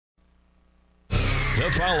The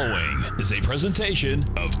following is a presentation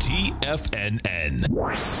of TFNN.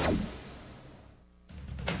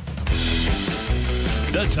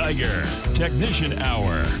 The Tiger Technician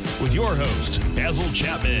Hour with your host, Basil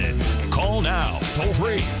Chapman. Call now, toll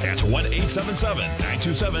free at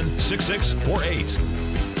 1-877-927-6648.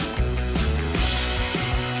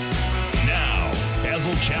 Now,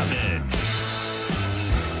 Basil Chapman.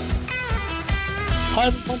 Hi,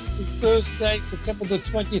 friends. It's Thursday, September the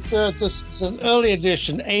 23rd. This is an early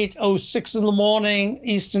edition, 8:06 in the morning,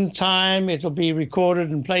 Eastern Time. It'll be recorded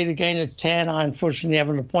and played again at 10. I unfortunately have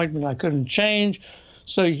an appointment I couldn't change.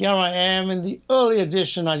 So here I am in the early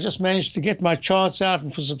edition. I just managed to get my charts out,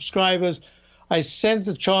 and for subscribers, I sent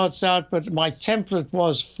the charts out, but my template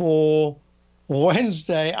was for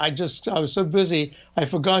Wednesday. I was so busy, I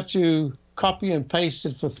forgot to copy and paste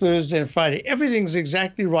it for Thursday and Friday. Everything's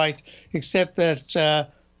exactly right, except that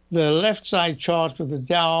the left side chart with the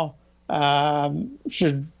Dow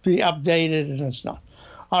should be updated, and it's not.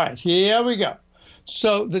 All right, here we go.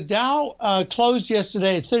 So the Dow closed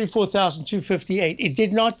yesterday at 34,258. It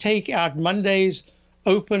did not take out Monday's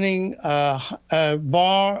opening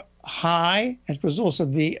bar high. It was also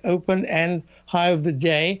the open and high of the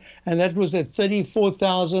day, and that was at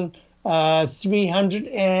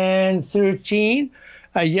 34,313.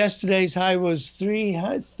 Yesterday's high was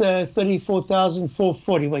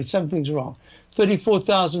 34,440. Wait, something's wrong.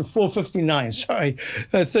 34,459. Sorry,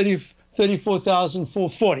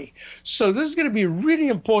 34,440. So this is going to be really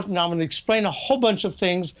important. I'm going to explain a whole bunch of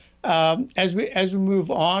things as we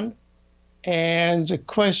move on. And a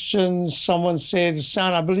question, someone said,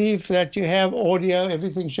 "Son, I believe that you have audio.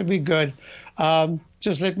 Everything should be good.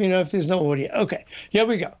 Just let me know if there's no audio." Okay, here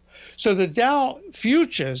we go. So the Dow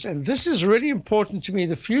futures, and this is really important to me,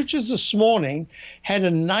 the futures this morning had a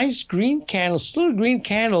nice green candle, still a green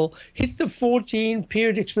candle, hit the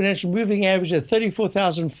 14-period exponential moving average at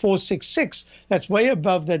 34,466. That's way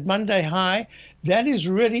above that Monday high. That is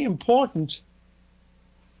really important.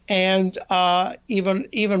 And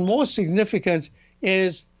even more significant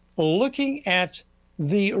is looking at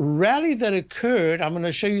the rally that occurred. I'm going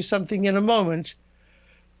to show you something in a moment.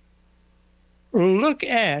 Look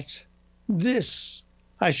at this.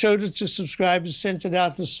 I showed it to subscribers, sent it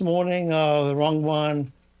out this morning. Oh, the wrong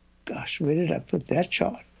one. Gosh, where did I put that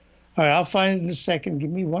chart? All right, I'll find it in a second. Give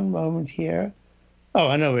me one moment here. Oh,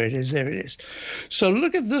 I know where it is. There it is. So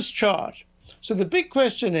look at this chart. So the big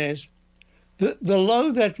question is, the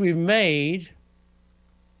low that we made,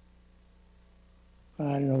 I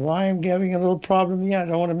don't know why I'm having a little problem here. I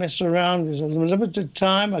don't want to mess around. There's a limited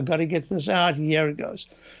time. I've got to get this out. Here it goes.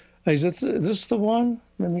 Is this the one?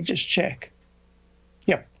 Let me just check.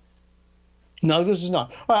 Yep. No, this is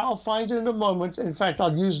not. All right, I'll find it in a moment. In fact,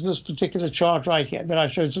 I'll use this particular chart right here that I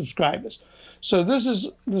showed subscribers. So this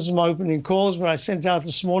is my opening calls, what I sent out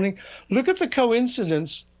this morning. Look at the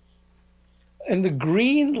coincidence in the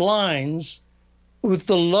green lines with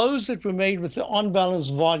the lows that were made with the on-balance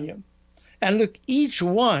volume. And look, each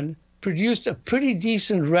one produced a pretty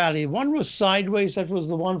decent rally. One was sideways. That was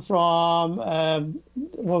the one from,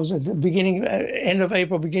 what was it, the beginning, end of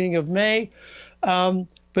April, beginning of May.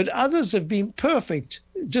 But others have been perfect.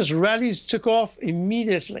 Just rallies took off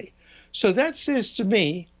immediately. So that says to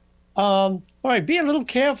me, all right, be a little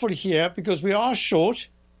careful here because we are short.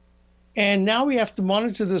 And now we have to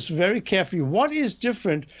monitor this very carefully. What is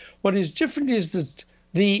different? What is different is that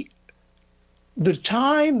the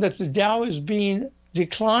time that the Dow has been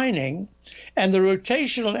declining and the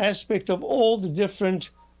rotational aspect of all the different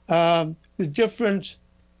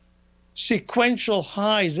sequential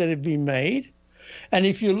highs that have been made. And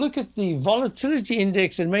if you look at the volatility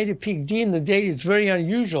index and made a peak D in the daily, it's very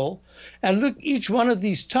unusual. And look, each one of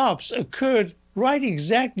these tops occurred right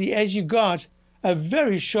exactly as you got a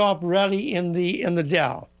very sharp rally in the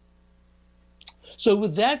Dow. So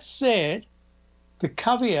with that said, the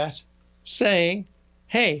caveat saying,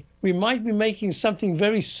 hey, we might be making something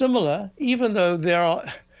very similar, even though there are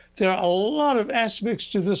a lot of aspects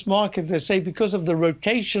to this market that say because of the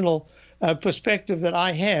rotational perspective that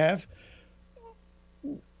I have,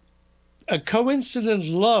 a coincident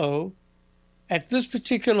low at this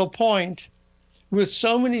particular point with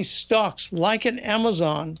so many stocks like an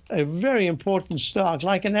Amazon, a very important stock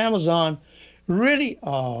like an Amazon, really,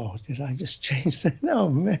 oh, did I just change that? No,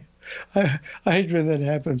 man, I hate when that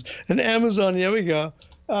happens. An Amazon, here we go.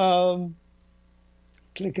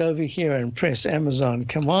 Click over here and press Amazon.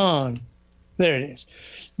 Come on. There it is.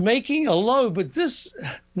 Making a low, but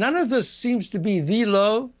none of this seems to be the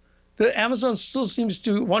low. The Amazon still seems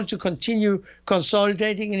to want to continue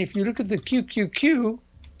consolidating. And if you look at the QQQ,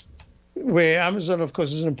 where Amazon, of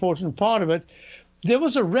course, is an important part of it, there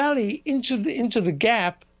was a rally into the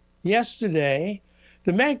gap yesterday.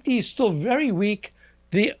 The MACD is still very weak.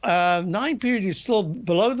 The 9 period is still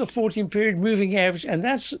below the 14 period moving average, and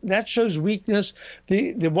that shows weakness.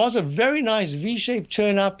 There was a very nice V-shaped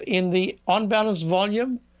turn up in the on-balance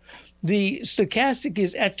volume. The stochastic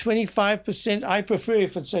is at 25%. I prefer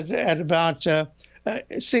if it's at about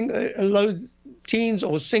low teens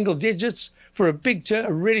or single digits for a big turn,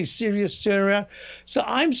 a really serious turnaround. So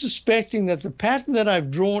I'm suspecting that the pattern that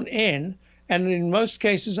I've drawn in, and in most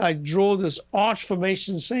cases, I draw this arch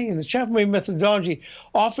formation, saying in the Chapman wave methodology,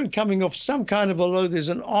 often coming off some kind of a low, there's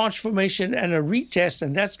an arch formation and a retest,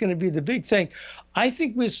 and that's going to be the big thing. I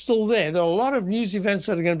think we're still there. There are a lot of news events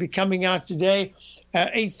that are going to be coming out today.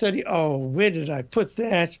 8:30. Oh, where did I put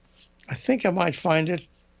that? I think I might find it.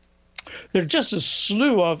 There are just a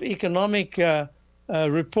slew of economic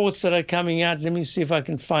reports that are coming out. Let me see if I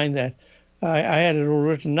can find that. I had it all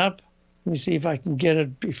written up. Let me see if I can get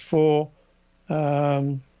it before.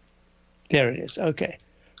 There it is. Okay.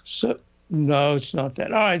 So, no, it's not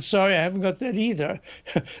that. All right. Sorry, I haven't got that either.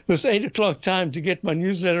 This 8 o'clock time to get my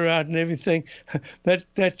newsletter out and everything,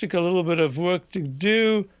 that took a little bit of work to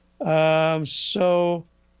do. So,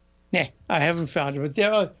 yeah, I haven't found it. But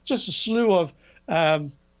there are just a slew of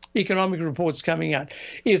economic reports coming out.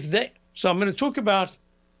 So I'm going to talk about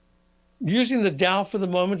using the Dow for the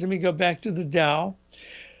moment. Let me go back to the Dow.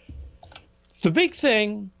 The big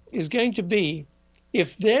thing is going to be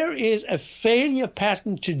if there is a failure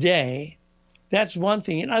pattern today, that's one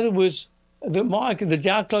thing. In other words, the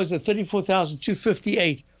Dow closed at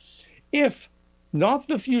 34,258. If not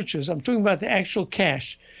the futures, I'm talking about the actual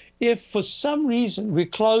cash. If for some reason we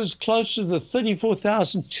close close to the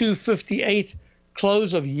 34,258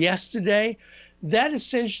 close of yesterday, that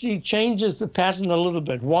essentially changes the pattern a little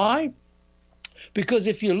bit. Why? Because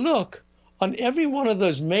if you look on every one of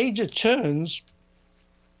those major turns,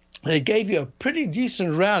 they gave you a pretty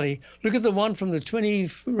decent rally. Look at the one from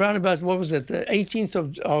the roundabout, what was it, the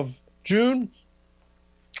 18th of June.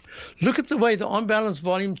 Look at the way the on-balance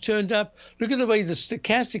volume turned up. Look at the way the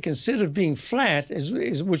stochastic, instead of being flat,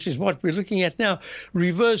 which is what we're looking at now,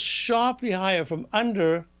 reversed sharply higher from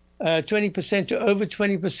under 20% to over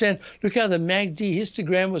 20%. Look how the MACD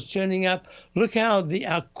histogram was turning up. Look how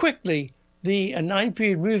quickly the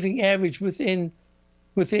 9-period moving average within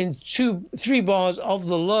 3 bars of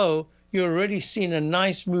the low, you're already seeing a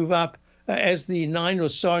nice move up as the 9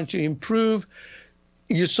 was starting to improve.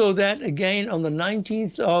 You saw that again on the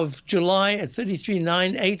 19th of July at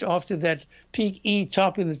 33.98 after that peak E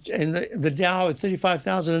top in the Dow at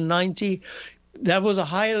 35,090. That was a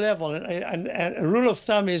higher level. And a rule of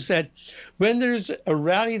thumb is that when there's a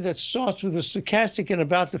rally that starts with a stochastic in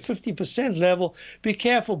about the 50% level, be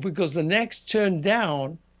careful, because the next turn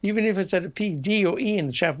down, even if it's at a peak D or E in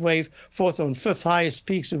the Chapman wave, 4th and 5th highest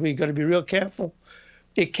peaks, so we've got to be real careful.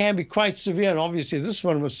 It can be quite severe, and obviously this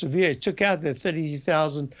one was severe. It took out the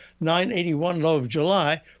 33,981 low of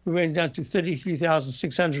July. We went down to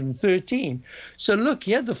 33,613. So look,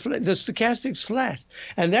 yeah, the stochastic's flat.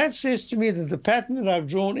 And that says to me that the pattern that I've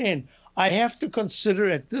drawn in, I have to consider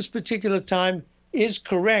at this particular time is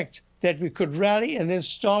correct, that we could rally and then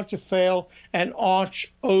start to fail and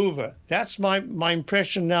arch over. That's my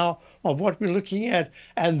impression now of what we're looking at.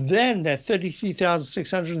 And then that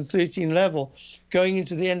 33,613 level going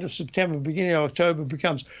into the end of September, beginning of October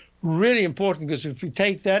becomes really important, because if we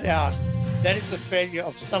take that out, that is a failure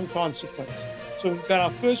of some consequence. So we've got our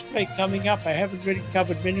first break coming up. I haven't really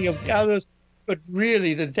covered many of the others, but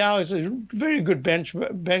really the Dow is a very good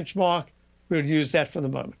benchmark. We'll use that for the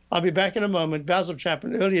moment. I'll be back in a moment. Basil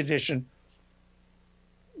Chapman, early edition,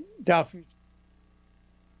 Dow Futures.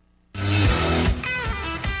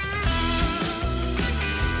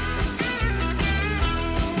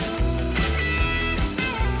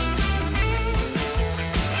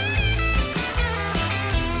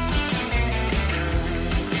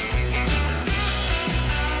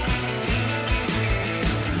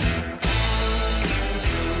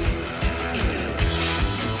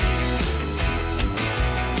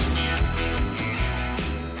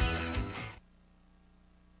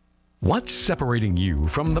 What's separating you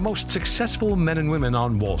from the most successful men and women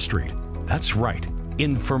on Wall Street? That's right,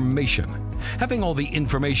 information. Having all the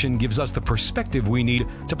information gives us the perspective we need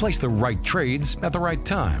to place the right trades at the right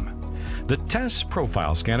time. The TAS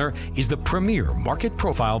Profile Scanner is the premier market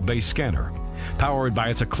profile-based scanner. Powered by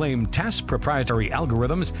its acclaimed TAS proprietary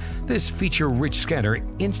algorithms, this feature-rich scanner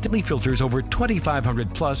instantly filters over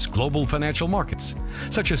 2,500 plus global financial markets,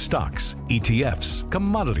 such as stocks, ETFs,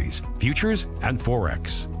 commodities, futures, and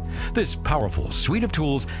Forex. This powerful suite of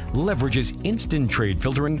tools leverages instant trade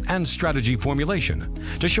filtering and strategy formulation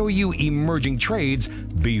to show you emerging trades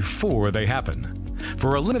before they happen.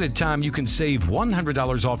 For a limited time, you can save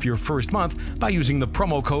 $100 off your first month by using the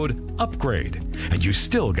promo code UPGRADE, and you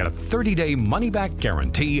still get a 30-day money-back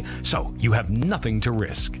guarantee, so you have nothing to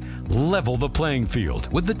risk. Level the playing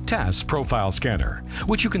field with the TAS Profile Scanner,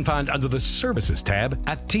 which you can find under the Services tab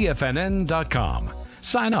at TFNN.com.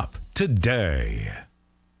 Sign up today.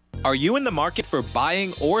 Are you in the market for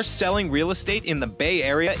buying or selling real estate in the Bay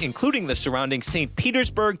Area, including the surrounding St.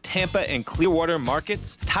 Petersburg, Tampa, and Clearwater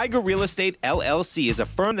markets? Tiger Real Estate LLC is a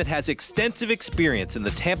firm that has extensive experience in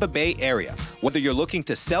the Tampa Bay area. Whether you're looking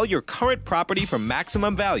to sell your current property for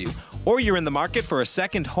maximum value, or you're in the market for a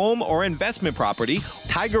second home or investment property,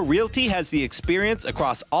 Tiger Realty has the experience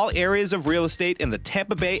across all areas of real estate in the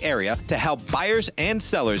Tampa Bay area to help buyers and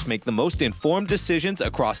sellers make the most informed decisions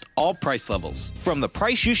across all price levels. From the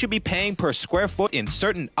price you should be paying per square foot in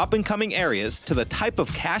certain up-and-coming areas to the type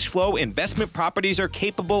of cash flow investment properties are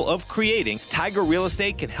capable of creating, Tiger Real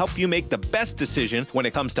Estate can help you make the best decision when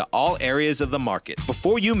it comes to all areas of the market.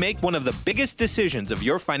 Before you make one of the biggest decisions of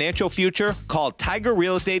your financial future, call Tiger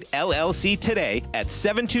Real Estate LLC today at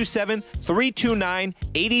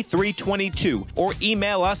 727-329-8322 or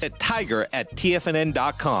email us at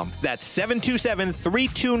tiger@tfnn.com. That's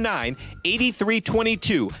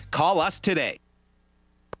 727-329-8322. Call us today.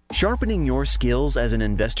 Sharpening your skills as an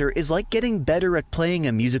investor is like getting better at playing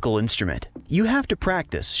a musical instrument. You have to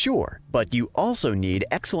practice, sure, but you also need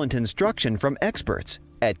excellent instruction from experts.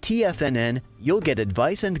 At TFNN, you'll get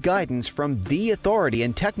advice and guidance from the authority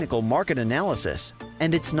in technical market analysis.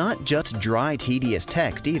 And it's not just dry, tedious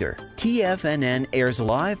text either. TFNN airs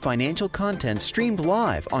live financial content streamed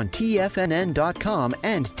live on TFNN.com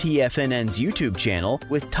and TFNN's YouTube channel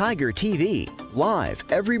with Tiger TV, live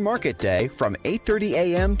every market day from 8:30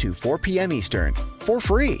 a.m. to 4 p.m. Eastern, for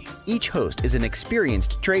free. Each host is an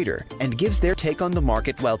experienced trader and gives their take on the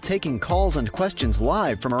market while taking calls and questions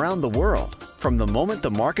live from around the world. From the moment the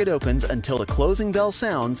market opens until the closing bell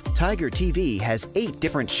sounds, Tiger TV has 8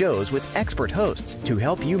 different shows with expert hosts to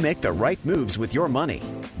help you make the right moves with your money.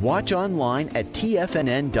 Watch online at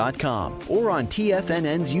TFNN.com or on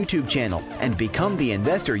TFNN's YouTube channel and become the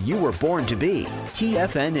investor you were born to be.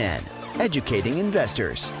 TFNN, educating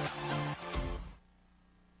investors.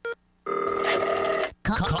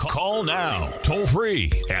 Call now, toll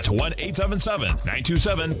free at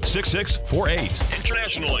 1-877-927-6648.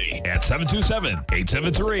 Internationally at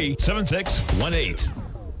 727-873-7618.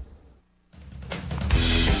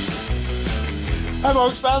 Hi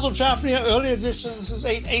folks, Basil Chapman here, early edition. This is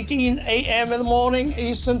 8:18 a.m. in the morning,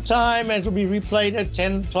 Eastern time, and it'll be replayed at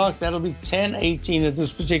 10 o'clock. That'll be 10:18 at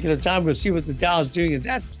this particular time. We'll see what the Dow is doing at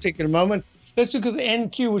that particular moment. Let's look at the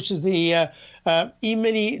NQ, which is the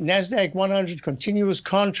E-mini NASDAQ 100 continuous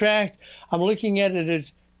contract. I'm looking at it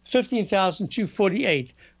at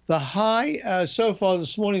 15,248. The high so far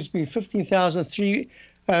this morning has been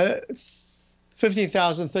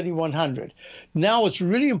 15,300. Now, what's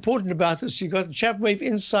really important about this, you've got the Chapman Wave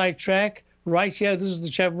inside track right here. This is the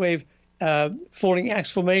Chapman Wave falling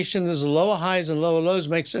axe formation. There's lower highs and lower lows,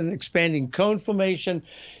 makes an expanding cone formation.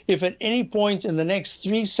 If at any point in the next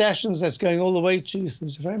 3 sessions, that's going all the way to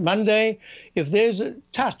Monday, if there's a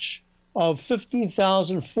touch of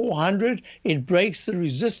 15,400, it breaks the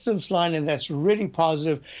resistance line, and that's really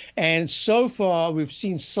positive. And so far, we've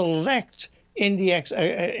seen select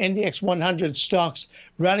NDX 100 stocks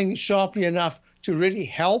running sharply enough to really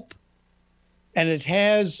help. And it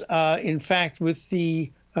has, in fact, with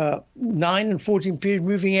the 9 and 14 period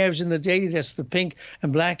moving average in the daily, that's the pink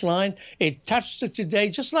and black line. It touched it today,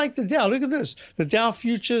 just like the Dow. Look at this. The Dow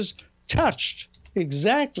futures touched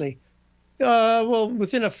exactly, well,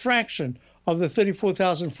 within a fraction of the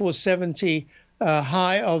 34,470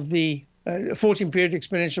 high of the 14 period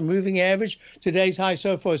exponential moving average. Today's high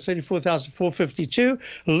so far is 34,452.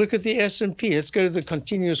 Look at the S&P. Let's go to the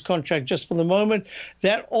continuous contract just for the moment.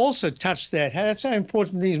 That also touched that. That's how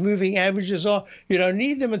important these moving averages are. You don't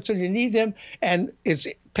need them until you need them. And it's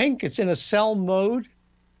pink. It's in a sell mode.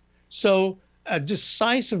 So a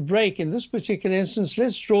decisive break in this particular instance.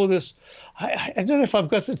 Let's draw this. I don't know if I've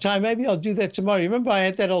got the time. Maybe I'll do that tomorrow. Remember I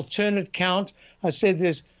had that alternate count. I said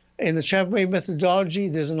there's, in the Chapman Wave methodology,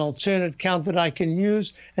 there's an alternate count that I can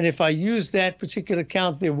use. And if I use that particular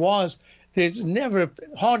count, there's never,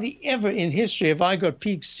 hardly ever in history have I got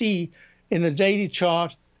peak C in the daily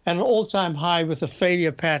chart and an all-time high with a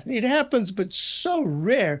failure pattern. It happens, but so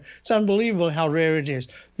rare. It's unbelievable how rare it is.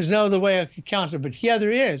 There's no other way I could count it, but here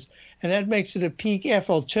there is. and that makes it a peak F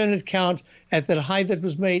alternate count at that high that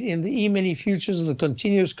was made in the E-mini futures of the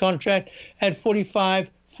continuous contract at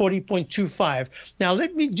 40.25. Now,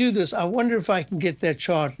 let me do this. I wonder if I can get that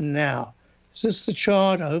chart now. Is this the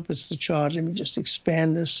chart? I hope it's the chart. Let me just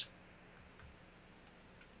expand this.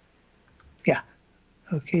 Yeah.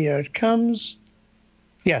 Okay, here it comes.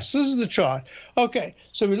 Yes, this is the chart. Okay,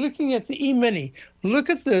 so we're looking at the E-mini. Look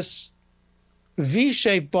at this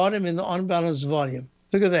V-shaped bottom in the on-balance volume.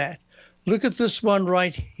 Look at that. Look at this one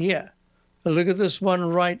right here. Look at this one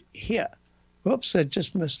right here. Whoops, I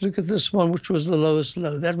just missed. Look at this one, which was the lowest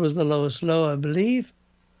low. That was the lowest low, I believe.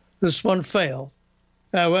 This one failed.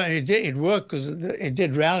 Well, it worked because it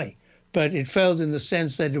did rally, but it failed in the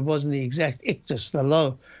sense that it wasn't the exact ictus, the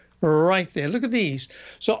low, right there. Look at these.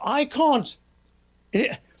 So I can't.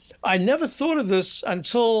 I never thought of this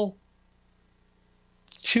until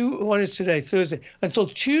what is today? Thursday. Until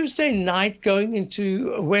Tuesday night going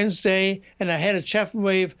into Wednesday, and I had a Chapman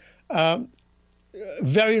wave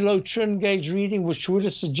very low trend gauge reading, which would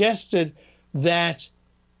have suggested that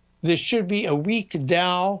there should be a weak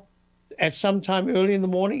Dow at some time early in the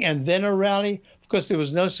morning and then a rally. Of course, there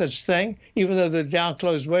was no such thing, even though the Dow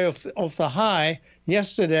closed way off the high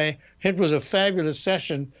yesterday. It was a fabulous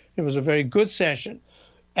session. It was a very good session.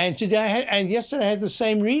 And today, and yesterday I had the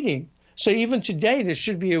same reading. So even today, there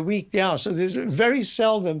should be a weak Dow. So there's very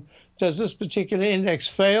seldom does this particular index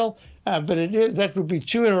fail, but that would be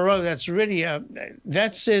two in a row. That's really,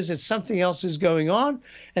 that says that something else is going on,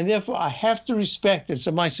 and therefore I have to respect it.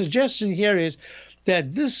 So my suggestion here is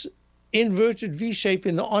that this inverted V shape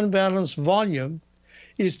in the on-balance volume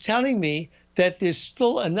is telling me that there's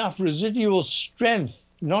still enough residual strength,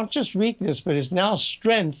 not just weakness, but it's now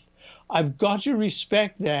strength. I've got to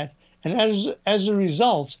respect that. And as a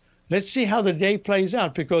result, let's see how the day plays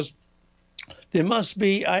out, because there must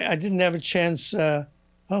be, I didn't have a chance. Oh,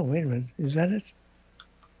 wait a minute. Is that it?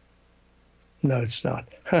 No, it's not.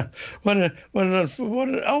 What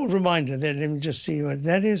an old reminder there. Let me just see what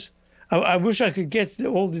that is. I wish I could get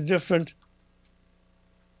all the different.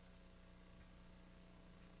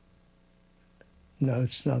 No,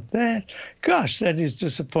 it's not that. Gosh, that is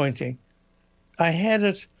disappointing. I had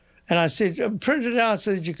it, and I said, print it out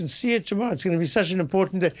so that you can see it tomorrow. It's going to be such an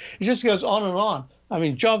important day. It just goes on and on. I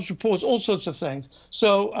mean, jobs reports, all sorts of things.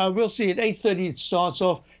 So we'll see at 8:30 it starts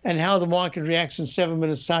off, and how the market reacts in 7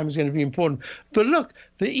 minutes' time is going to be important. But look,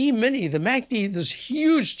 the E-mini, the MACD, this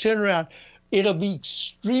huge turnaround, it'll be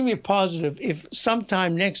extremely positive if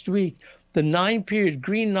sometime next week the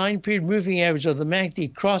green 9-period moving average of the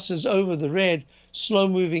MACD crosses over the red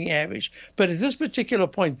slow-moving average. But at this particular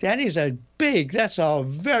point, that's a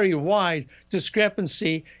very wide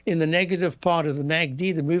discrepancy in the negative part of the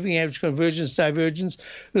MACD, the moving average convergence divergence.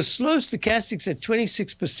 The slow stochastic's at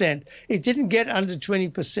 26%. It didn't get under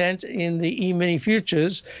 20% in the E-mini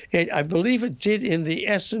futures. I believe it did in the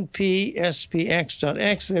S&P,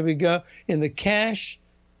 SPX.X, there we go, in the cash.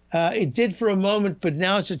 It did for a moment, but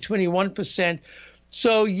now it's at 21%.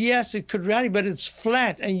 So yes, it could rally, but it's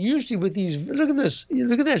flat. And usually with these, look at this,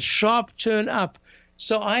 look at that sharp turn up.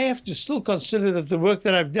 So I have to still consider that the work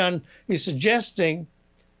that I've done is suggesting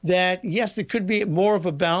that, yes, there could be more of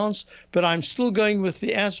a balance, but I'm still going with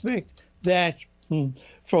the aspect that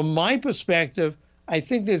from my perspective, I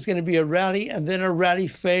think there's going to be a rally and then a rally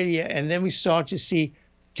failure, and then we start to see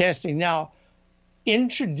testing. Now,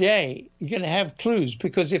 intraday, you're going to have clues,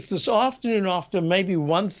 because if this afternoon after maybe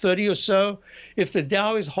 1:30 or so, if the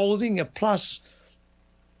Dow is holding a plus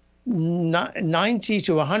 90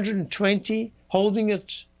 to 120, holding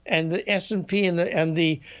it, and the S&P and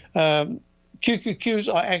the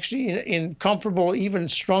QQQs are actually in comparable, even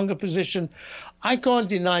stronger position, I can't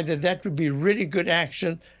deny that that would be really good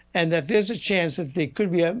action, and that there's a chance that there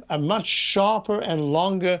could be a much sharper and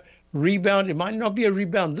longer rebound. It might not be a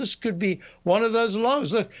rebound. This could be one of those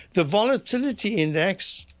lows. Look, the volatility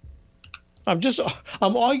index,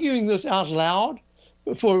 I'm arguing this out loud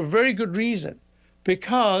for a very good reason,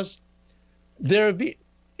 because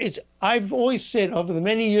I've always said over the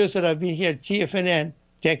many years that I've been here at TFNN,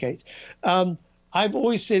 decades, I've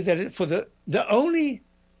always said that for the only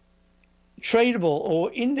tradable or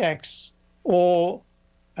index or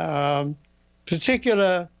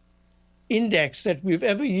particular index that we've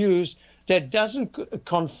ever used that doesn't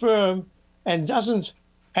confirm and doesn't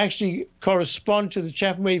actually correspond to the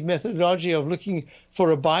Chapman wave methodology of looking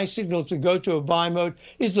for a buy signal to go to a buy mode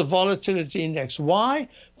is the volatility index. Why?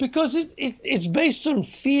 Because it's based on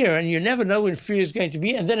fear, and you never know when fear is going to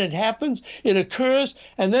be, and then it happens, it occurs,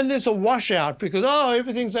 and then there's a washout because, oh,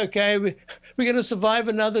 everything's okay, we're going to survive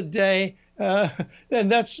another day,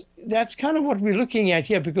 And that's kind of what we're looking at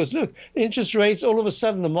here, because look, interest rates, all of a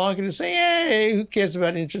sudden the market is saying, hey, who cares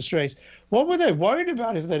about interest rates? What were they worried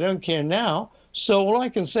about if they don't care now? So all I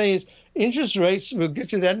can say is interest rates, we'll get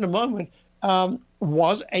to that in a moment,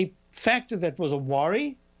 was a factor that was a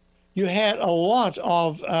worry. You had a lot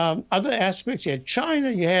of other aspects. You had China,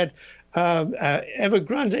 you had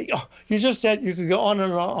Evergrande. Oh, you could go on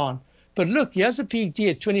and on. But look, here's a peak D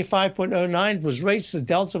at 25.09. It was raised the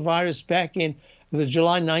Delta virus back in the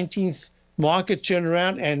July 19th market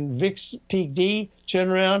turnaround and VIX peak D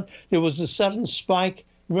turnaround. There was a sudden spike,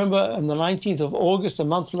 remember, on the 19th of August, a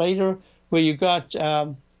month later, where you got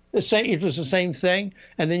it was the same thing.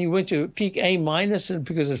 And then you went to peak A minus, and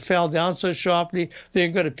because it fell down so sharply, then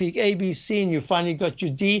you got a peak A, B, C, and you finally got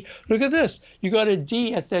your D. Look at this. You got a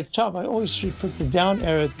D at that top. I always should put the down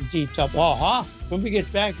arrow at the D top. Aha! When we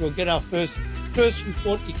get back, we'll get our first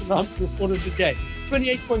economic report of the day.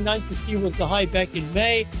 28.93 was the high back in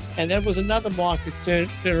May, and that was another market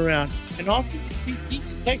turnaround. And after this peak,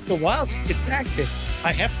 it takes a while to get back there.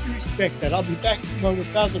 I have to respect that. I'll be back tomorrow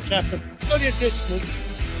with Basil Chapman. Early edition.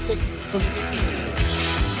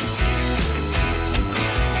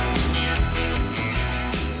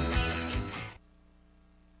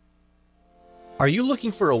 Are you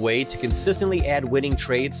looking for a way to consistently add winning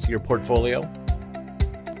trades to your portfolio?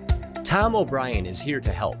 Tom O'Brien is here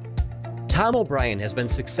to help. Tom O'Brien has been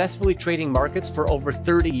successfully trading markets for over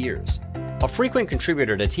 30 years. A frequent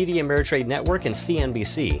contributor to TD Ameritrade Network and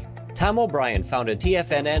CNBC, Tom O'Brien founded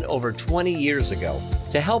TFNN over 20 years ago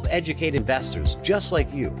to help educate investors just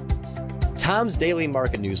like you. Tom's daily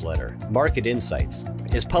market newsletter, Market Insights,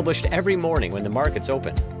 is published every morning when the markets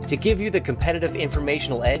open to give you the competitive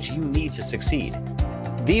informational edge you need to succeed.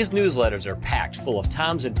 These newsletters are packed full of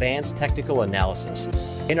Tom's advanced technical analysis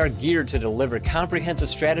and are geared to deliver comprehensive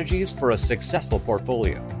strategies for a successful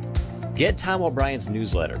portfolio. Get Tom O'Brien's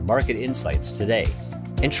newsletter, Market Insights, today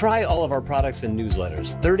and try all of our products and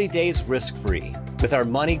newsletters 30 days risk-free with our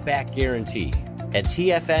money-back guarantee at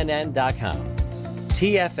TFNN.com.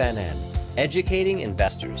 TFNN, educating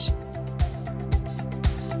investors.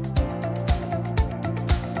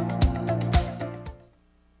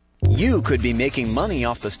 You could be making money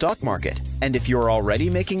off the stock market. And if you're already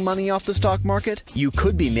making money off the stock market, you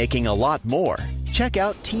could be making a lot more. Check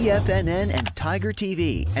out TFNN and Tiger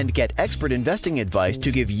TV and get expert investing advice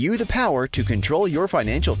to give you the power to control your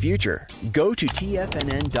financial future. Go to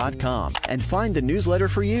TFNN.com and find the newsletter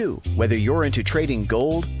for you. Whether you're into trading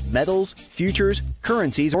gold, metals, futures,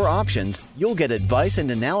 currencies, or options, you'll get advice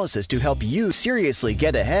and analysis to help you seriously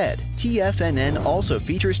get ahead. TFNN also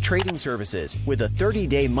features trading services with a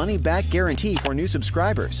 30-day money-back guarantee for new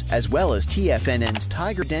subscribers, as well as TFNN's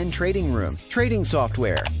Tiger Den trading room, trading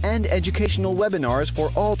software, and educational webinars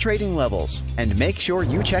for all trading levels. And make sure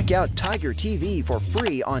you check out Tiger TV for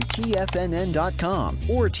free on TFNN.com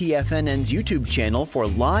or TFNN's YouTube channel for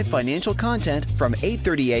live financial content from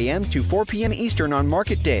 8:30 a.m. to 4 p.m. Eastern on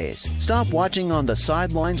market days. Stop watching on the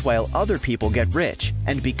sidelines while other people get rich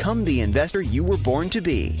and become the investor you were born to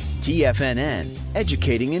be. TFNN,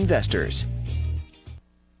 educating investors.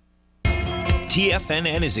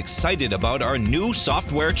 TFNN is excited about our new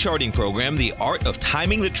software charting program, The Art of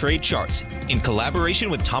Timing the Trade Charts. In collaboration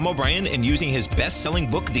with Tom O'Brien and using his best-selling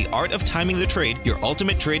book, The Art of Timing the Trade, Your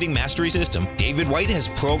Ultimate Trading Mastery System, David White has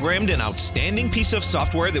programmed an outstanding piece of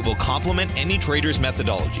software that will complement any trader's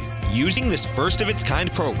methodology. Using this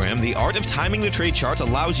first-of-its-kind program, The Art of Timing the Trade Charts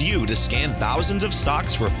allows you to scan thousands of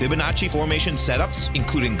stocks for Fibonacci formation setups,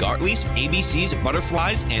 including Gartley's, ABCs,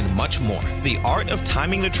 butterflies, and much more. The Art of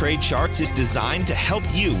Timing the Trade Charts is designed to help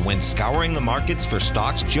you when scouring the markets for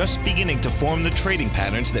stocks just beginning to form the trading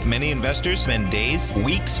patterns that many investors spend days,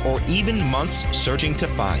 weeks, or even months searching to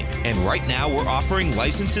find. And right now, we're offering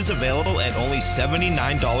licenses available at only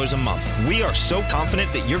 $79 a month. We are so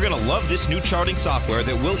confident that you're going to love this new charting software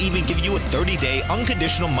that will even give you a 30-day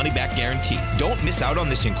unconditional money-back guarantee. Don't miss out on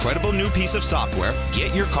this incredible new piece of software.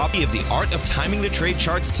 Get your copy of The Art of Timing the Trade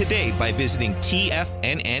Charts today by visiting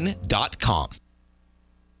TFNN.com.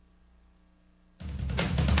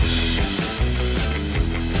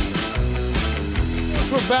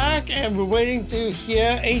 We're back and we're waiting to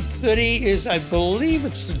hear 8:30 is, I believe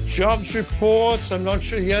it's the jobs reports. I'm not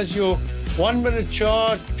sure. Here's your 1-minute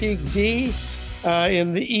chart, peak D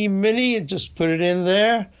in the E-mini. Just put it in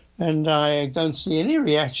there. And I don't see any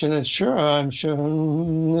reaction. I'm sure.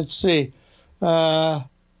 Let's see.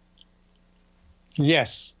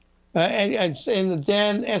 Yes. And the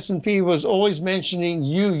Dan S&P was always mentioning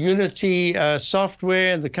Unity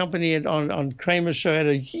software, and the company on Kramer's show had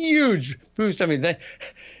a huge boost. I mean,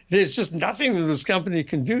 there's just nothing that this company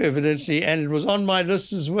can do, evidently. And it was on my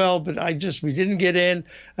list as well, but we didn't get in.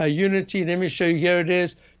 Unity, let me show you, here it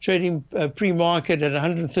is, trading pre-market at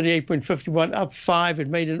 138.51, up 5. It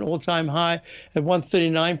made an all-time high at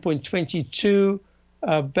 139.22,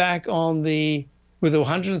 back on with a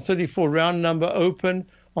 134 round number open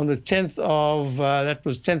on the 10th of, that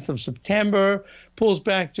was 10th of September, pulls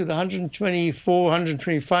back to the 124,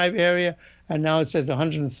 125 area, and now it's at the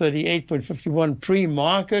 138.51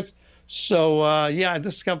 pre-market. So, yeah,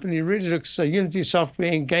 this company really looks Unity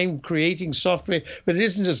Software and game-creating software, but it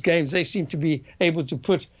isn't just games. They seem to be able to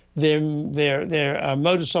put their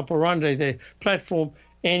modus operandi, their platform,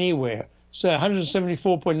 anywhere. So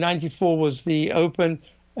 174.94 was the open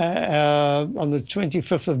on the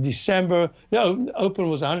 25th of December. The open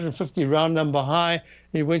was 150 round number high.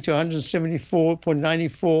 It went to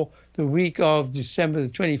 174.94 the week of December the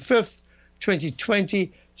 25th,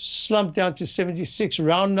 2020, slumped down to 76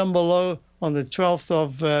 round number low on the 12th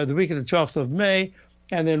of the week of the 12th of May,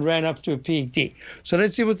 and then ran up to a peak D. So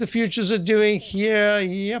let's see what the futures are doing here.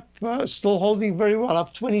 Yep, still holding very well,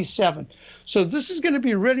 up 27. So this is going to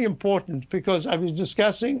be really important because I was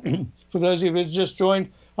discussing, for those of you who have just joined,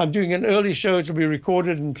 I'm doing an early show. It will be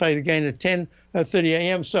recorded and played again at 10:30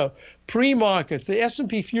 a.m. So pre-market, the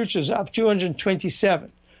S&P futures are up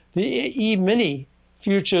 227. The E-mini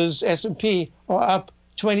futures, S&P, are up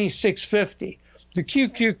 2650. The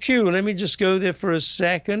QQQ, let me just go there for a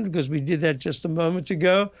second because we did that just a moment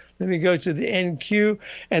ago. Let me go to the NQ.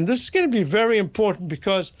 And this is going to be very important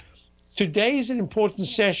because today is an important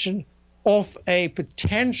session off a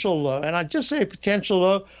potential low. And I just say potential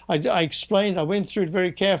low. I explained, I went through it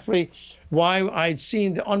very carefully, why I'd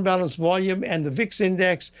seen the on-balance volume and the VIX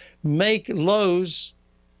index make lows,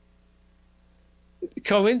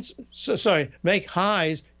 make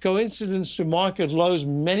highs coincidence to market lows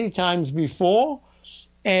many times before.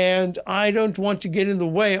 And I don't want to get in the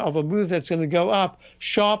way of a move that's going to go up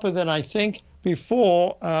sharper than I think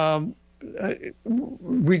before.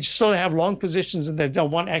 We still have long positions, and they've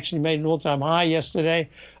done one actually made an all-time high yesterday.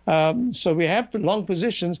 So we have long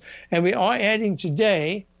positions, and we are adding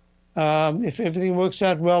today. If everything works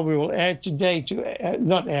out well, we will add today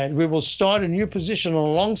we will start a new position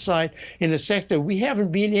alongside in a sector we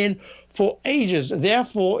haven't been in for ages.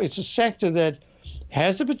 Therefore, it's a sector that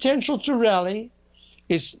has the potential to rally,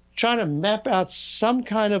 is trying to map out some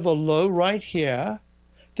kind of a low right here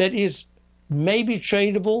that is maybe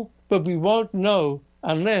tradable, but we won't know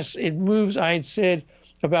unless it moves, I had said,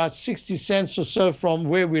 about 60 cents or so from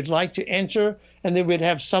where we'd like to enter, and then we'd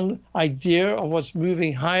have some idea of what's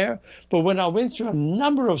moving higher. But when I went through a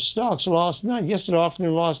number of stocks yesterday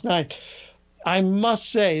afternoon, last night, I must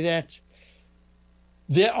say that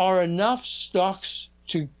there are enough stocks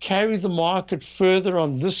to carry the market further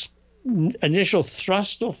on this initial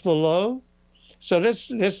thrust off the low. So let's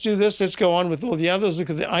do this. Let's go on with all the others. Look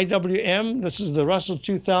at the IWM. This is the Russell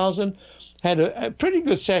 2000. Had a pretty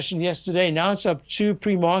good session yesterday. Now it's up 2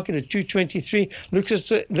 pre-market at 223.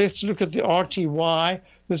 Let's look at the RTY.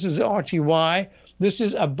 This is the RTY. This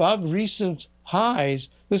is above recent highs.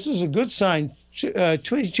 This is a good sign.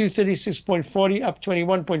 2236.40 up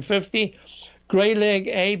 21.50. Gray leg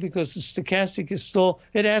A, because the stochastic is still,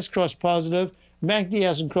 it has crossed positive. MACD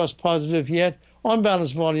hasn't crossed positive yet.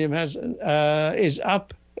 On-balance volume is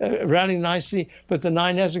up, rallying nicely, but the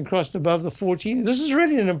 9 hasn't crossed above the 14. This is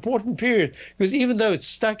really an important period because even though it's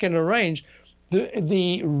stuck in a range,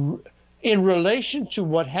 in relation to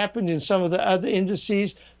what happened in some of the other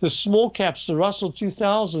indices, the small caps, the Russell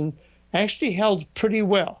 2000, actually held pretty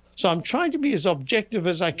well. So I'm trying to be as objective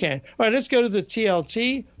as I can. All right, let's go to the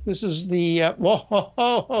TLT. This is the,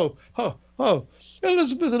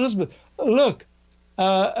 Elizabeth, look.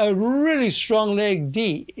 A really strong leg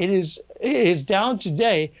D. It is down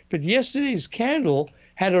today, but yesterday's candle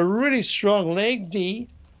had a really strong leg D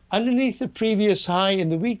underneath the previous high in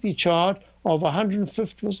the weekly chart of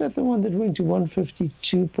 150. Was that the one that went to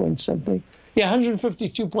 152 point something? Yeah,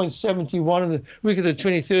 152.71 in the week of the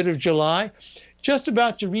 23rd of July. Just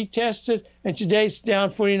about to retest it, and today it's down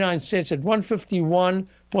 49 cents at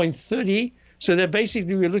 151.30. So that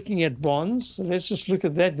basically we're looking at bonds. So let's just look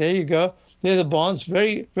at that. There you go. They're the bonds.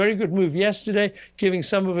 Very, very good move yesterday, giving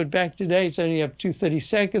some of it back today. It's only up 230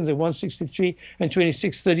 seconds at 163 and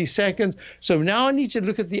 2630 seconds. So now I need to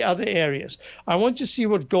look at the other areas. I want to see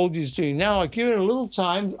what gold is doing. Now, I give it a little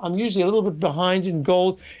time. I'm usually a little bit behind in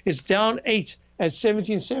gold. It's down 8 at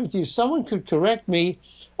 1770. If someone could correct me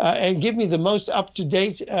and give me the most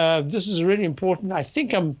up-to-date, this is really important. I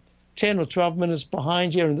think I'm 10 or 12 minutes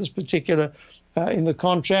behind here in this particular, in the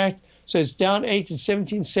contract. So it's down 8 at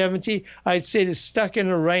 1770. I'd say it's stuck in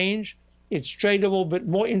a range. It's tradable, but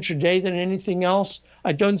more intraday than anything else.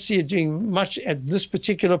 I don't see it doing much at this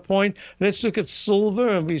particular point. Let's look at silver,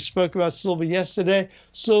 and we spoke about silver yesterday.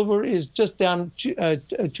 Silver is just down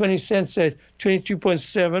 20 cents at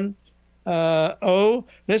 22.70.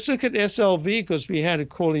 Let's look at SLV, because we had a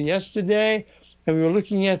call yesterday, and we were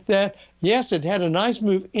looking at that. Yes, it had a nice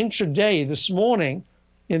move intraday this morning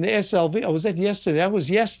in the SLV. Oh, was that yesterday? That was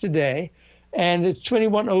yesterday. And it's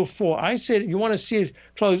 21.04. I said you want to see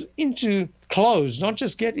it close, not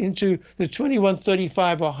just get into the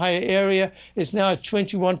 21.35 or higher area. It's now at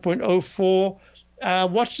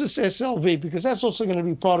 21.04. Watch this SLV, because that's also going to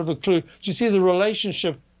be part of a clue to see the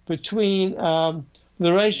relationship between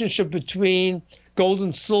gold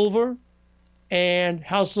and silver and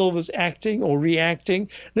how silver's acting or reacting.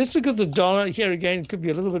 Let's look at the dollar. Here again, it could be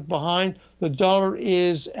a little bit behind. The dollar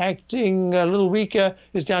is acting a little weaker.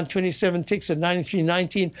 It's down 27 ticks at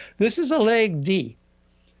 93.19. This is a leg D.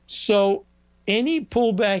 So any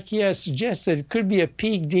pullback here suggests that it could be a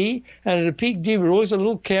peak D. And at a peak D, we're always a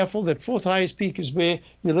little careful. That fourth highest peak is where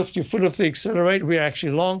you lift your foot off the accelerator. We're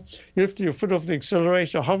actually long. You lift your foot off the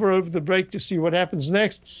accelerator, hover over the brake to see what happens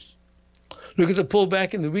next. Look at the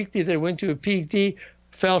pullback in the weekly. They went to a peak D,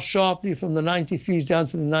 fell sharply from the 93s down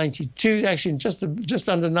to the 92s, actually just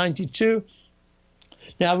under 92.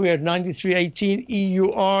 Now we're at 93.18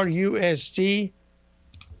 EUR USD.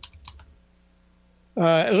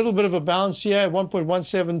 A little bit of a bounce here,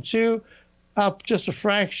 1.172, up just a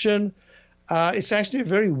fraction. It's actually a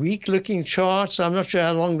very weak-looking chart, so I'm not sure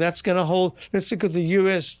how long that's going to hold. Let's look at the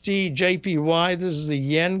USD JPY. This is the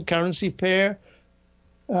yen currency pair.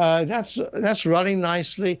 That's running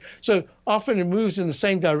nicely. So often it moves in the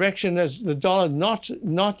same direction as the dollar, not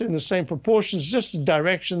in the same proportions, just the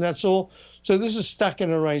direction, that's all. So this is stuck in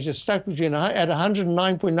a range. It's stuck between at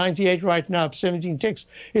 109.98 right now, up 17 ticks.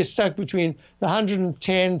 It's stuck between the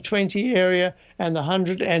 110.20 area and the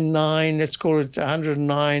 109, let's call it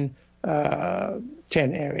 109.10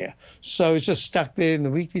 area. So it's just stuck there in the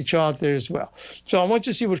weekly chart there as well. So I want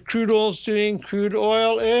you to see what crude oil's doing. Crude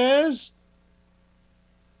oil is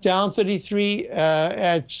down 33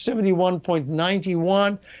 at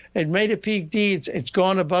 71.91. It made a peak D. It's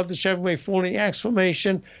gone above the Chapman wave falling axe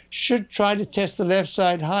formation. Should try to test the left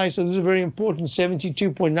side high. So this is a very important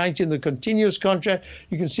 72.90 in the continuous contract.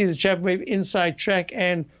 You can see the Chapman wave inside track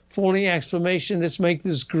and falling axe formation. Let's make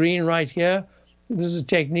this green right here. This is a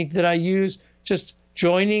technique that I use. Just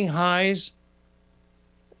joining highs.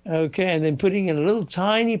 Okay, and then putting in a little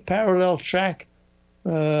tiny parallel track.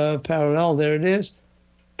 Parallel, there it is.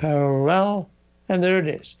 Parallel, and there it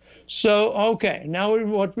is. So, okay, now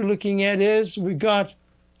what we're looking at is we got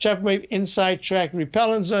Chapman wave inside track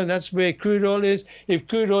repellent zone. That's where crude oil is. If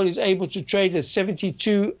crude oil is able to trade at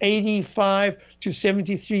 72.85 to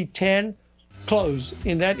 73.10, close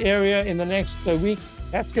in that area in the next week,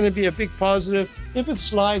 that's going to be a big positive. If it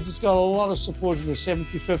slides, it's got a lot of support in the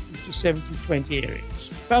 70.50 to 70.20 area.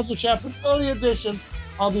 Basil Chapman, early edition.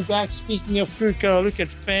 I'll be back. Speaking of crude, I'll look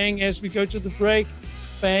at FANG as we go to the break.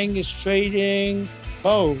 FANG is trading.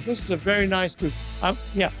 Oh, this is a very nice move.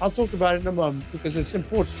 Yeah, I'll talk about it in a moment because it's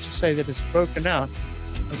important to say that it's broken out.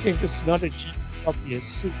 I think this is not a G, probably a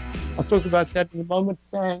C. I'll talk about that in a moment.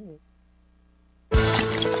 FANG.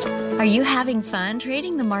 Are you having fun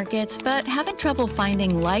trading the markets but having trouble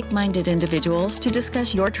finding like-minded individuals to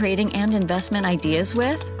discuss your trading and investment ideas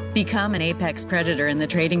with? Become an apex predator in the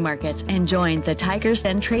trading markets and join the Tiger's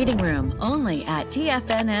Den Trading Room only at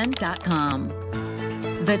TFNN.com.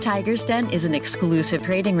 The Tiger's Den is an exclusive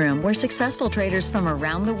trading room where successful traders from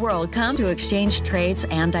around the world come to exchange trades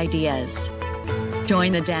and ideas.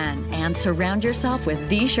 Join the den and surround yourself with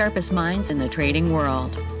the sharpest minds in the trading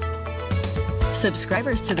world.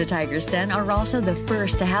 Subscribers to the Tiger's Den are also the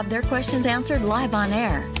first to have their questions answered live on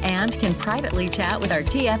air and can privately chat with our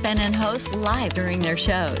TFNN hosts live during their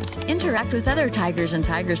shows. Interact with other Tigers and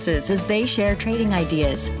Tigresses as they share trading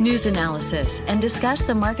ideas, news analysis, and discuss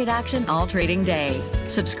the market action all trading day.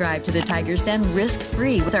 Subscribe to the Tiger's Den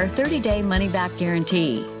risk-free with our 30-day money-back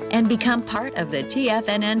guarantee and become part of the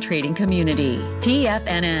TFNN trading community.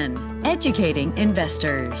 TFNN, educating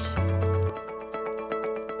investors.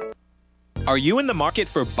 Are you in the market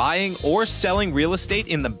for buying or selling real estate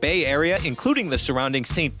in the Bay Area, including the surrounding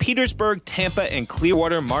St. Petersburg, Tampa, and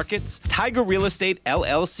Clearwater markets? Tiger Real Estate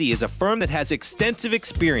LLC is a firm that has extensive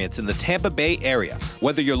experience in the Tampa Bay area.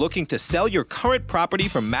 Whether you're looking to sell your current property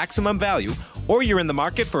for maximum value or you're in the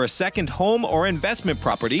market for a second home or investment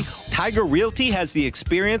property, Tiger Realty has the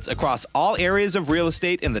experience across all areas of real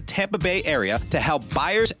estate in the Tampa Bay area to help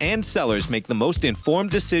buyers and sellers make the most informed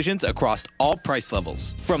decisions across all price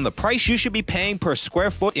levels. From the price you should be paying per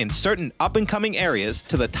square foot in certain up-and-coming areas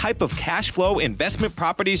to the type of cash flow investment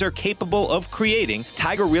properties are capable of creating,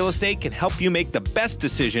 Tiger Real Estate can help you make the best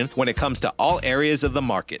decision when it comes to all areas of the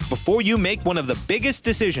market. Before you make one of the biggest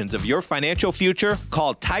decisions of your financial future,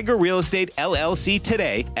 call Tiger Real Estate LLC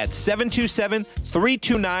today at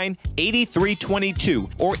 727-329-8322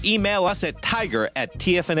 or email us at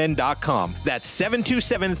tiger@tfnn.com. That's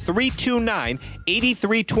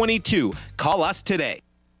 727-329-8322. Call us today.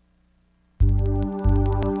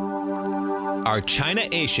 Are China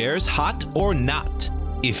A-shares hot or not?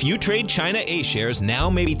 If you trade China A-shares, now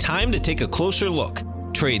may be time to take a closer look.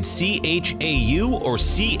 Trade CHAU or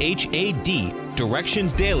CHAD,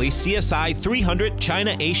 Directions Daily CSI 300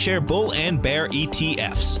 China A-share Bull and Bear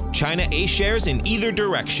ETFs. China A-shares in either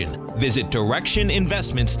direction. Visit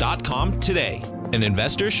directioninvestments.com today. An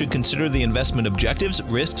investor should consider the investment objectives,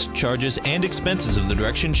 risks, charges, and expenses of the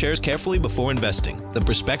Direction shares carefully before investing. The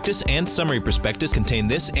prospectus and summary prospectus contain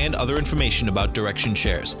this and other information about Direction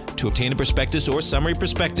shares. To obtain a prospectus or summary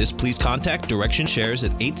prospectus, please contact Direction shares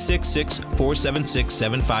at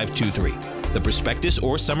 866-476-7523. The prospectus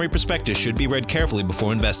or summary prospectus should be read carefully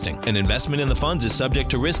before investing. An investment in the funds is subject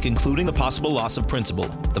to risk, including the possible loss of principal.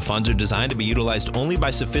 The funds are designed to be utilized only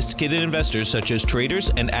by sophisticated investors such as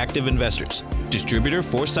traders and active investors. Distributor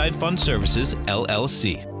Foreside Fund Services,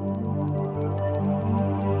 LLC.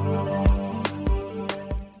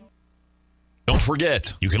 Don't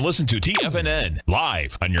forget, you can listen to TFNN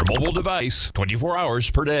live on your mobile device 24 hours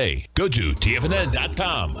per day. Go to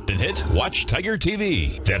TFNN.com, then hit Watch Tiger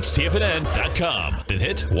TV. That's TFNN.com, then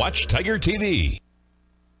hit Watch Tiger TV.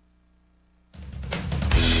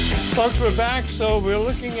 Folks, we're back. So we're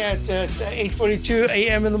looking at 8:42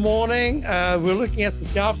 a.m. in the morning. We're looking at the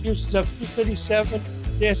Dow futures up 237,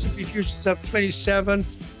 the S&P futures up 27,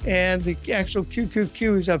 and the actual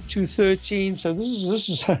QQQ is up 213. So this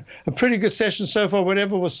is a pretty good session so far.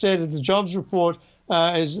 Whatever was said at the jobs report,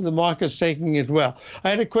 is the market's taking it well.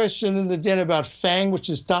 I had a question in the den about FANG, which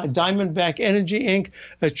is Diamondback Energy Inc.,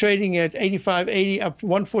 trading at 85.80, up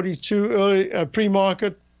 142 early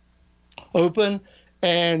pre-market open.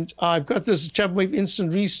 And I've got this Chapman Wave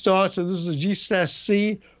instant restart. So this is a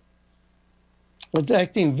G/C. It's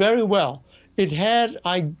acting very well. It had,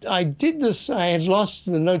 I did this, I had lost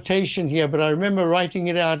the notation here, but I remember writing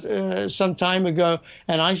it out some time ago,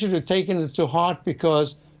 and I should have taken it to heart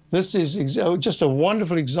because this is just a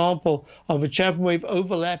wonderful example of a Chapman Wave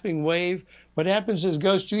overlapping wave. What happens is it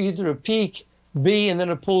goes to either a peak, B, and then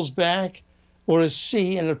it pulls back, or a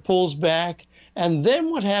C, and it pulls back. And then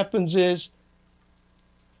what happens is,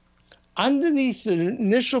 underneath the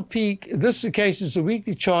initial peak, this case is a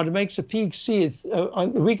weekly chart, it makes a peak C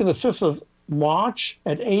on the week of the 5th of March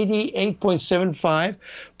at 88.75,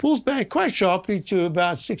 pulls back quite sharply to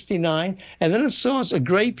about 69, and then it starts a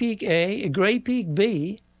gray peak A, a gray peak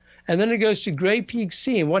B, and then it goes to gray peak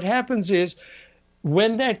C. And what happens is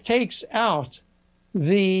when that takes out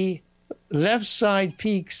the left side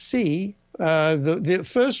peak C, the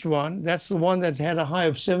first one, that's the one that had a high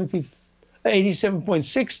of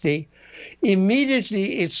 87.60,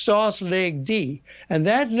 immediately it starts leg D. And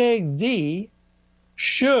that leg D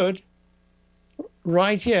should,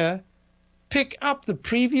 right here, pick up the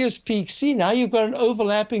previous peak C. Now you've got an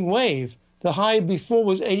overlapping wave. The high before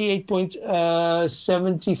was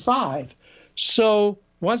 88.75. So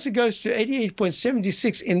once it goes to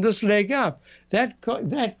 88.76 in this leg up, that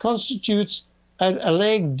constitutes a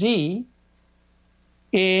leg D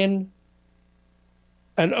in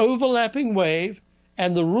an overlapping wave.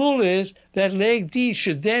 And the rule is that leg D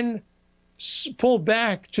should then pull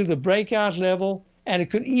back to the breakout level, and it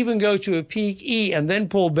could even go to a peak E and then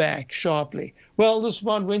pull back sharply. Well, this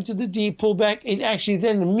one went to the D, pulled back. It actually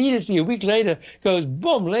then immediately, a week later, goes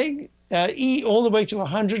boom, leg E all the way to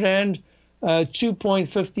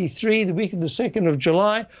 102.53 the week of the 2nd of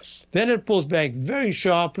July. Then it pulls back very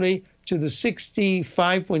sharply to the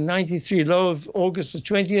 65.93 low of August the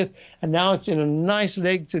 20th, and now it's in a nice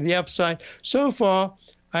leg to the upside. So far,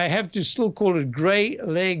 I have to still call it gray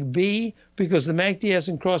leg B because the MACD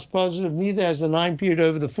hasn't crossed positive, neither has the 9 period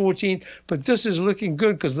over the 14, but this is looking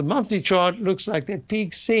good because the monthly chart looks like that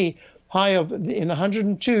peak C high of in the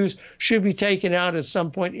 102s should be taken out at some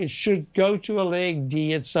point. It should go to a leg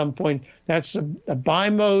D at some point. That's a buy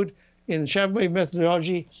mode in the Chapman Wave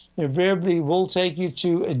methodology, invariably will take you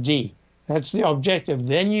to a D. That's the objective.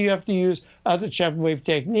 Then you have to use other Chapman Wave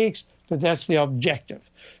techniques, but that's the objective.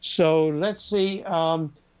 So let's see.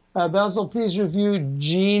 Basil, please review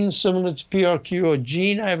Gene similar to PRQ or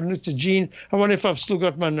Gene. I haven't looked at Gene. I wonder if I've still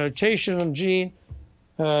got my notation on Gene.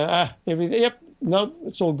 Everything. Yep. No,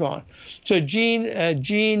 it's all gone. So Gene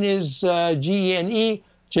is GENE,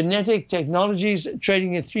 Genetic Technologies,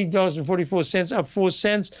 trading at $3.44, up 4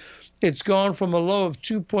 cents. It's gone from a low of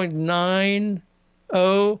 2.90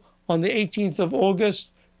 on the 18th of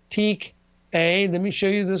August. Peak A. Let me show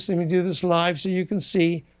you this. Let me do this live so you can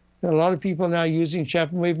see. A lot of people now using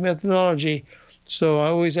Chapman wave methodology, so I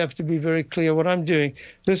always have to be very clear what I'm doing.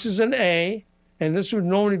 This is an A, and this would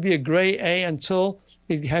normally be a gray A until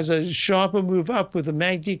it has a sharper move up with the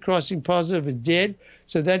MACD crossing positive. It did,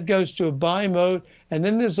 so that goes to a buy mode, and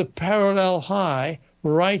then there's a parallel high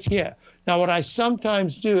right here. Now, what I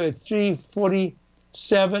sometimes do at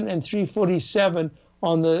 347 and 347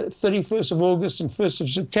 on the 31st of August and 1st of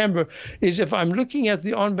September is if I'm looking at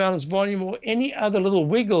the on-balance volume or any other little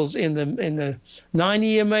wiggles in the 9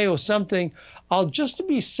 EMA or something, I'll, just to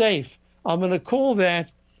be safe, I'm going to call that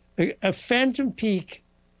a phantom peak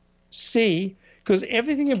C, because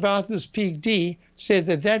everything about this peak D said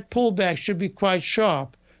that that pullback should be quite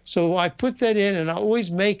sharp. So I put that in, and I always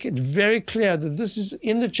make it very clear that this is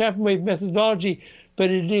in the Chapman wave methodology, but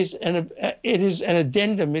it is an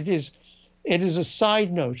addendum. It is a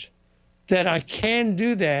side note that I can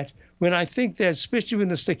do that when I think that, especially when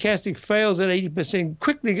the stochastic fails at 80%,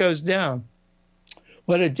 quickly goes down.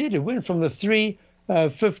 What it did, it went from the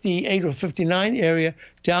 358 or 59 area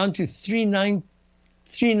down to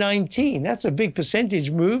 319. That's a big percentage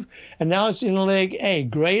move. And now it's in leg A,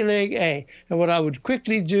 gray leg A. And what I would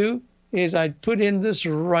quickly do is I'd put in this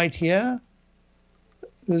right here.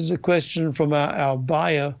 This is a question from our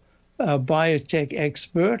biotech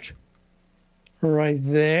expert. Right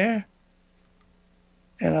there.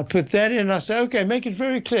 And I put that in and I say, okay, make it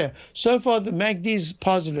very clear. So far, the MACD is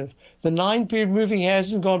positive. The 9-period moving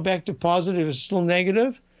hasn't gone back to positive. It's still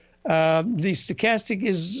negative. The stochastic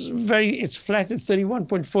is it's flat at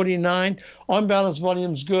 31.49. On-balance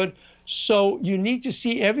volume is good. So you need to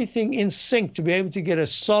see everything in sync to be able to get a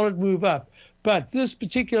solid move up. But this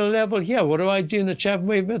particular level here, what do I do in the Chapman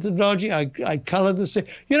wave methodology? I color this.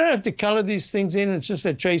 You don't have to color these things in. It's just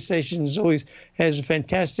that TradeStation always has a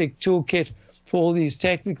fantastic toolkit for all these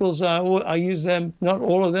technicals. I use them, not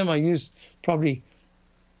all of them. I use probably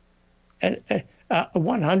a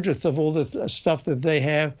 100th of all the stuff that they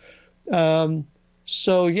have.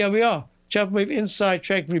 So here we are. Chapman wave inside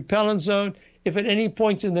track repellent zone. If at any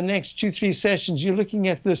point in the next 2-3 sessions you're looking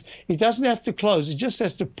at this, it doesn't have to close. It just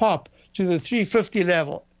has to pop to the 350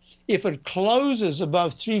 level. If it closes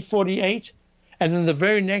above 348 and then the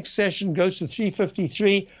very next session goes to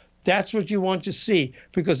 353, that's what you want to see,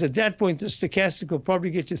 because at that point the stochastic will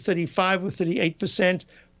probably get to 35 or 38%.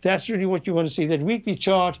 That's really what you want to see. That weekly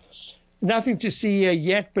chart, nothing to see here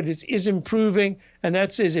yet, but it is improving, and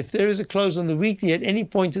that says if there is a close on the weekly at any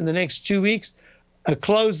point in the next 2 weeks, a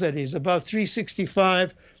close that is above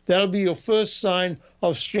 365, that'll be your first sign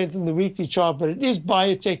of strength in the weekly chart. But it is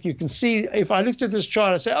biotech. You can see, if I looked at this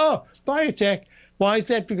chart, I say, oh, biotech. Why is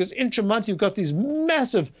that? Because intra-month you've got these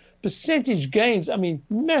massive percentage gains. I mean,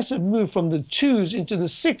 massive move from the 2s into the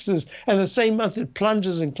 6s, and the same month it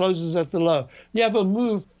plunges and closes at the low. You have a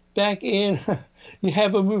move back in,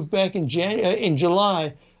 in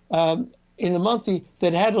July, in the monthly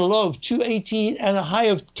that had a low of 218 and a high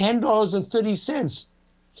of $10.30.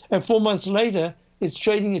 And 4 months later, it's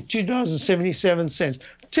trading at $2.77.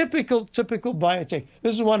 Typical biotech.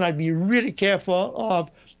 This is one I'd be really careful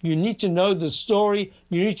of. You need to know the story.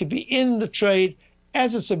 You need to be in the trade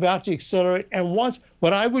as it's about to accelerate. And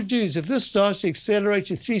what I would do is if this starts to accelerate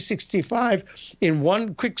to 365 in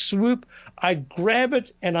one quick swoop, I'd grab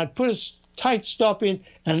it and I'd put a tight stop in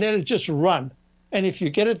and let it just run. And if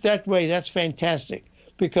you get it that way, that's fantastic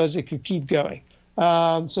because it could keep going.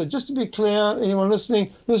 So just to be clear, anyone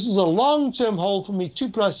listening, this is a long-term hold for me,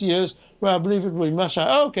 2+ years, where I believe it will be much higher.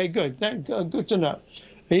 Oh, okay, good. Good to know.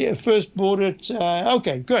 First bought it.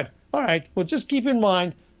 Okay, good. All right. Well, just keep in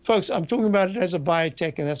mind, folks, I'm talking about it as a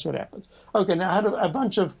biotech, and that's what happens. Okay, now I had a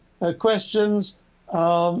bunch of questions.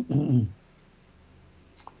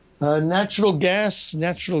 Natural gas,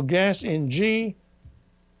 NG.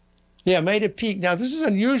 Yeah, made a peak. Now, this is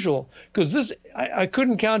unusual because this, I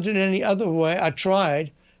couldn't count it any other way. I tried,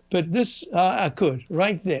 but this, I could,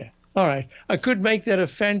 right there. All right, I could make that a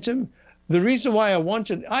phantom. The reason why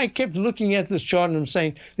I kept looking at this chart and I'm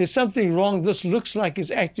saying, there's something wrong. This looks like it's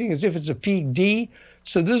acting as if it's a peak D.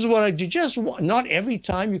 So this is what I do. Just not every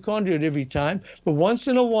time. You can't do it every time. But once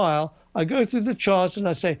in a while, I go through the charts and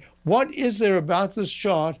I say, what is there about this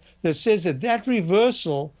chart that says that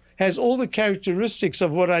reversal has all the characteristics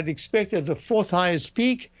of what I'd expect at the 4th highest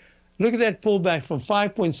peak, Look at that pullback from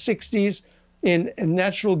 5.60s in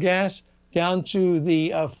natural gas down to the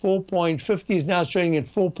 4.50s. Now it's trading at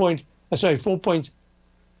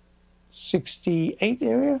 4.68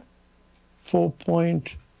 area,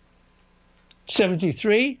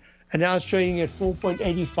 4.73, and now it's trading at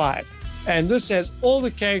 4.85. And this has all the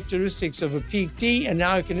characteristics of a peak D, and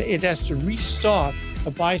now it has to restart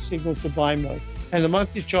a buy signal to buy mode. And the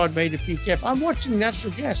monthly chart made a peak F. I'm watching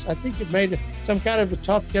natural gas. I think it made some kind of a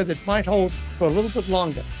top here that might hold for a little bit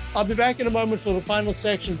longer. I'll be back in a moment for the final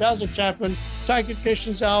section. Basil Chapman, Tiger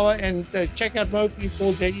Questions Hour, and check out my opening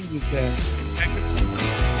call daily news there.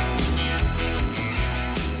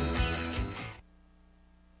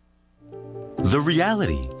 The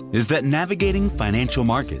reality is that navigating financial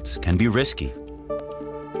markets can be risky.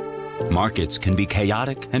 Markets can be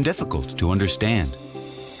chaotic and difficult to understand.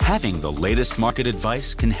 Having the latest market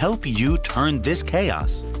advice can help you turn this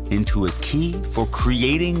chaos into a key for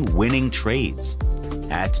creating winning trades.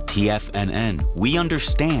 At TFNN, we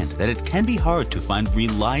understand that it can be hard to find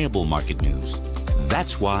reliable market news.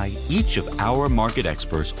 That's why each of our market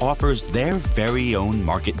experts offers their very own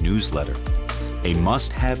market newsletter, a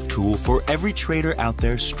must-have tool for every trader out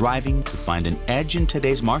there striving to find an edge in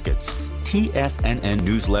today's markets. TFNN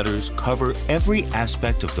newsletters cover every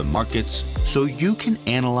aspect of the markets so you can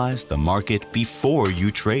analyze the market before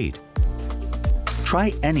you trade.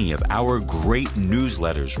 Try any of our great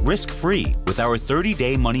newsletters risk-free with our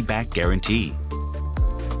 30-day money-back guarantee.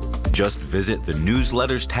 Just visit the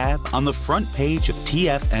Newsletters tab on the front page of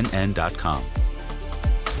TFNN.com.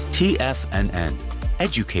 TFNN,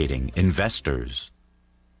 educating investors.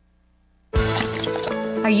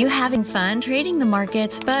 Are you having fun trading the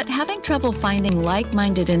markets but having trouble finding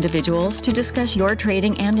like-minded individuals to discuss your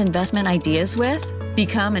trading and investment ideas with?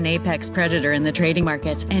 Become an apex predator in the trading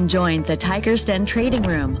markets and join the Tiger's Den trading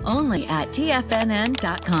room only at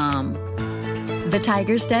TFNN.com. The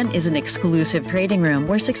Tiger's Den is an exclusive trading room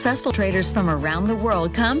where successful traders from around the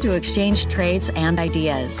world come to exchange trades and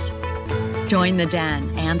ideas. Join the den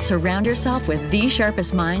and surround yourself with the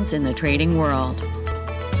sharpest minds in the trading world.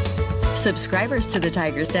 Subscribers to the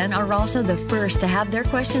Tiger's Den are also the first to have their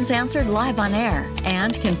questions answered live on air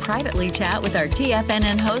and can privately chat with our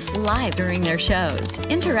TFNN hosts live during their shows.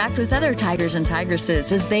 Interact with other Tigers and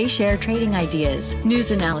Tigresses as they share trading ideas,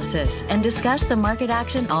 news analysis, and discuss the market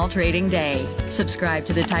action all trading day. Subscribe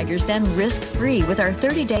to the Tiger's Den risk-free with our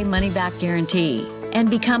 30-day money-back guarantee and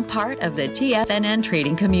become part of the TFNN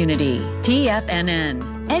trading community.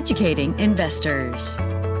 TFNN, educating investors.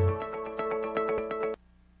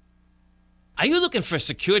 Are you looking for a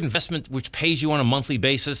secured investment which pays you on a monthly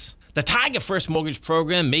basis? The Tiger First Mortgage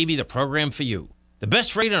Program may be the program for you. The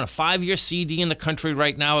best rate on a 5-year CD in the country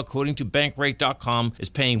right now, according to Bankrate.com, is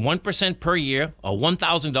paying 1% per year or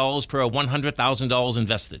 $1,000 per $100,000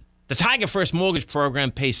 invested. The Tiger First Mortgage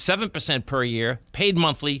Program pays 7% per year, paid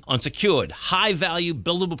monthly, on secured, high-value,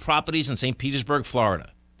 buildable properties in St. Petersburg,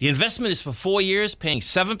 Florida. The investment is for 4 years, paying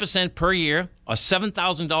 7% per year or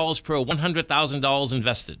 $7,000 per $100,000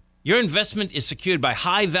 invested. Your investment is secured by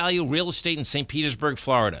high-value real estate in St. Petersburg,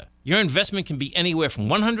 Florida. Your investment can be anywhere from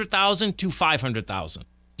 $100,000 to $500,000. Do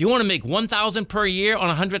you want to make $1,000 per year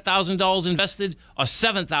on $100,000 invested or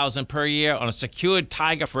 $7,000 per year on a secured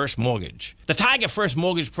Tiger First mortgage? The Tiger First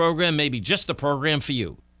Mortgage Program may be just the program for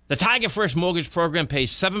you. The Tiger First Mortgage Program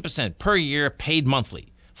pays 7% per year, paid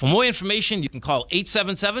monthly. For more information, you can call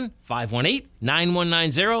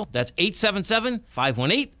 877-518-9190. That's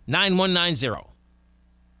 877-518-9190.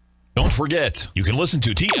 Don't forget, you can listen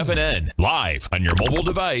to TFNN live on your mobile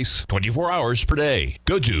device 24 hours per day.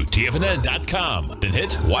 Go to TFNN.com, then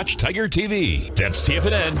hit Watch Tiger TV. That's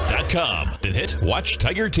TFNN.com, then hit Watch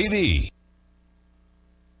Tiger TV.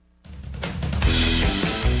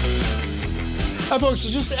 Hi, folks. So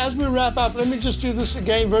just as we wrap up, let me just do this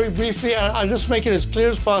again very briefly. I'll just make it as clear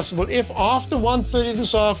as possible. If after 1:30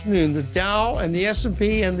 this afternoon, the Dow and the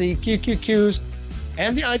S&P and the QQQs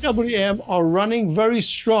and the IWM are running very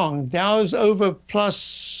strong. Dow is over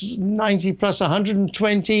plus 90, plus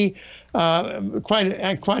 120, quite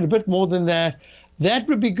a bit more than that. That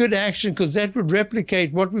would be good action because that would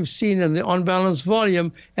replicate what we've seen in the on-balance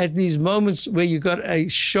volume at these moments where you got a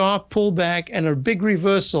sharp pullback and a big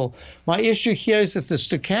reversal. My issue here is that the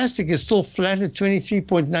stochastic is still flat at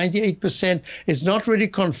 23.98%. It's not really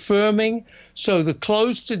confirming. So the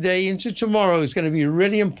close today into tomorrow is going to be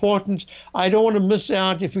really important. I don't want to miss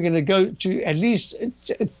out if we're going to go to at least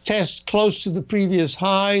test close to the previous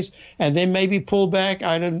highs and then maybe pull back.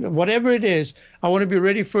 I don't know, whatever it is. I want to be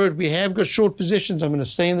ready for it. We have got short positions. I'm going to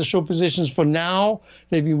stay in the short positions for now.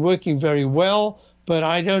 They've been working very well, but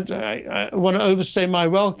I want to overstay my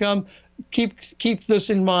welcome. keep this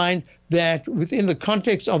in mind, that within the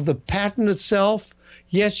context of the pattern itself,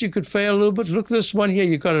 yes, you could fail a little bit. Look at this one here.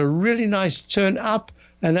 You've got a really nice turn up,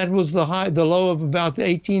 and that was the low of about the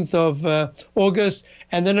 18th of August,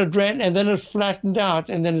 and then it ran, and then it flattened out,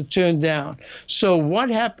 and then it turned down. So what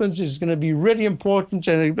happens is going to be really important,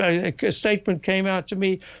 and a statement came out to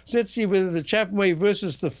me. So let's see whether the Chapman wave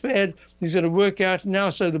versus the Fed is going to work out now.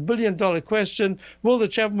 So the billion-dollar question, will the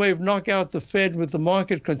Chapman wave knock out the Fed with the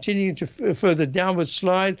market continuing to further downward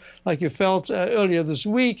slide like you felt earlier this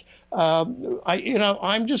week?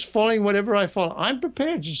 I'm just following whatever I follow. I'm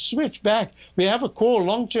prepared to switch back. We have a core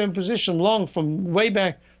long-term position long from way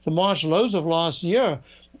back the March lows of last year,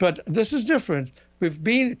 but this is different. We've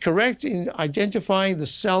been correct in identifying the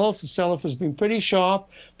sell-off. The sell-off has been pretty sharp,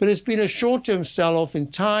 but it's been a short-term sell-off in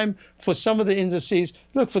time for some of the indices.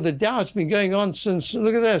 Look, for the Dow, it's been going on since,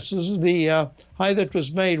 look at this. This is the high that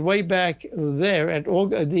was made way back there at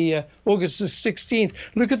August 16th.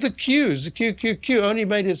 Look at the Qs. The QQQ only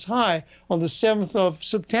made its high on the 7th of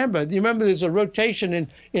September. You remember there's a rotation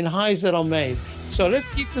in highs that are made. So let's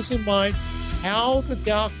keep this in mind. How the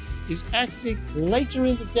Dow is acting later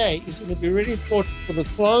in the day is going to be really important for the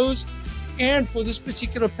close and for this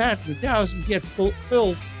particular pattern. The Dow doesn't get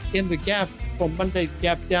filled in the gap from Monday's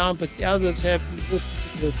gap down, but the others have been good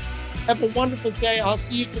particulars. Have a wonderful day. I'll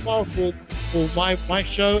see you tomorrow for my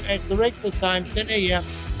show at the regular time, 10 a.m.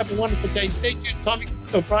 Have a wonderful day. Stay tuned. Tommy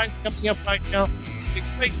O'Brien's coming up right now. Be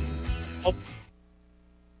great.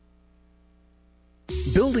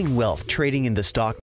 Building wealth trading in the stock